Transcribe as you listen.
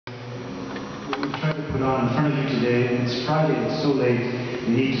tried to put on in front of you today, and it's Friday, it's so late,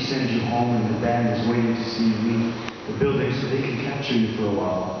 we need to send you home, and the band is waiting to see you leave the building so they can capture you for a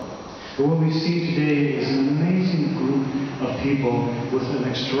while. But what we see today is an amazing group of people with an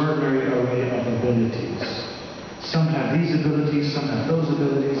extraordinary array of abilities. Some have these abilities, some have those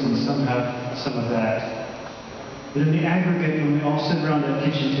abilities, and some have some of that. But in the aggregate, when we all sit around that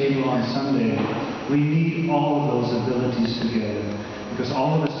kitchen table on Sunday, we need all of those abilities together, because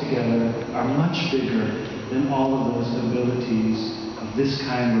all of us together are much bigger than all of those abilities of this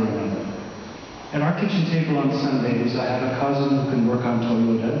kind or another. At our kitchen table on Sundays, I have a cousin who can work on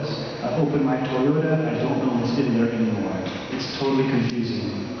Toyotas. I've opened my Toyota, I don't know what's in there anymore. It's totally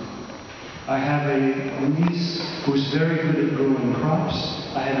confusing. I have a niece who's very good at growing crops.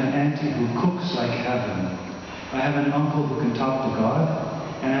 I have an auntie who cooks like heaven. I have an uncle who can talk to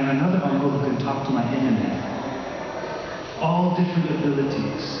God, and I have another uncle who can talk to my internet. All different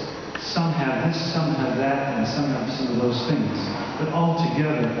abilities. Some have this, some have that, and some have some of those things. But all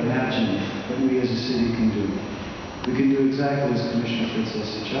together, imagine what we as a city can do. We can do exactly as Commissioner Fritz has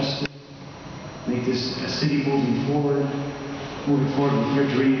suggested. Make this a city moving forward with your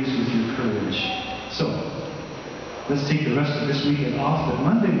dreams, with your courage. So, let's take the rest of this weekend off, but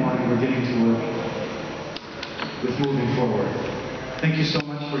Monday morning we're getting to work with moving forward. Thank you so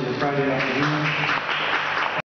much for your Friday afternoon.